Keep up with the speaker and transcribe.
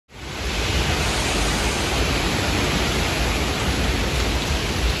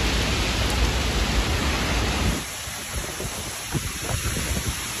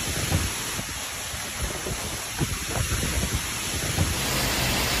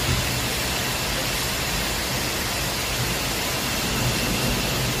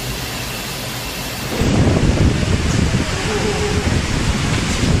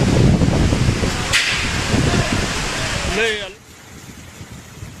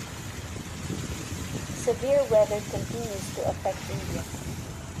Severe weather continues to affect India.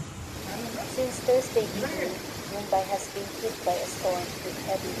 Since Thursday evening, Mumbai has been hit by a storm with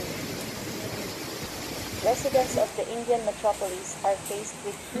heavy rain. Residents of the Indian metropolis are faced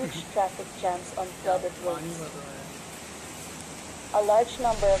with huge traffic jams on flooded roads. A large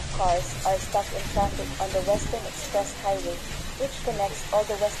number of cars are stuck in traffic on the Western Express Highway, which connects all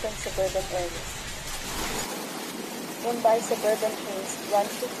the western suburban areas. Mumbai suburban trains run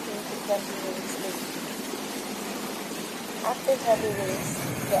 15 to 20 minutes late. After heavy rains,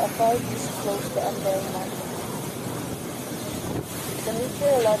 the authorities closed the Andheri market. The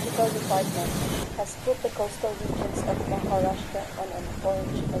Meteorological Department has put the coastal regions of Maharashtra on an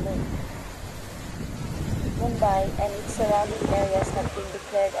orange alert. Mumbai and its surrounding areas have been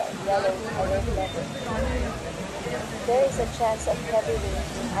declared a yellow alert level. There is a chance of heavy rain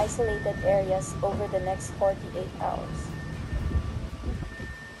in isolated areas over the next 48 hours.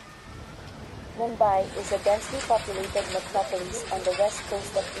 Mumbai is a densely populated metropolis on the west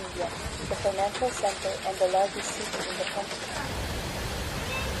coast of India, the financial center and the largest city in the country.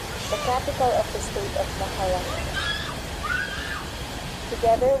 The capital of the state of Maharashtra.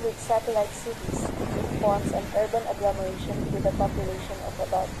 Together with satellite cities, it forms an urban agglomeration with a population of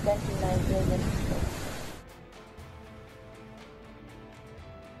about 29 million people.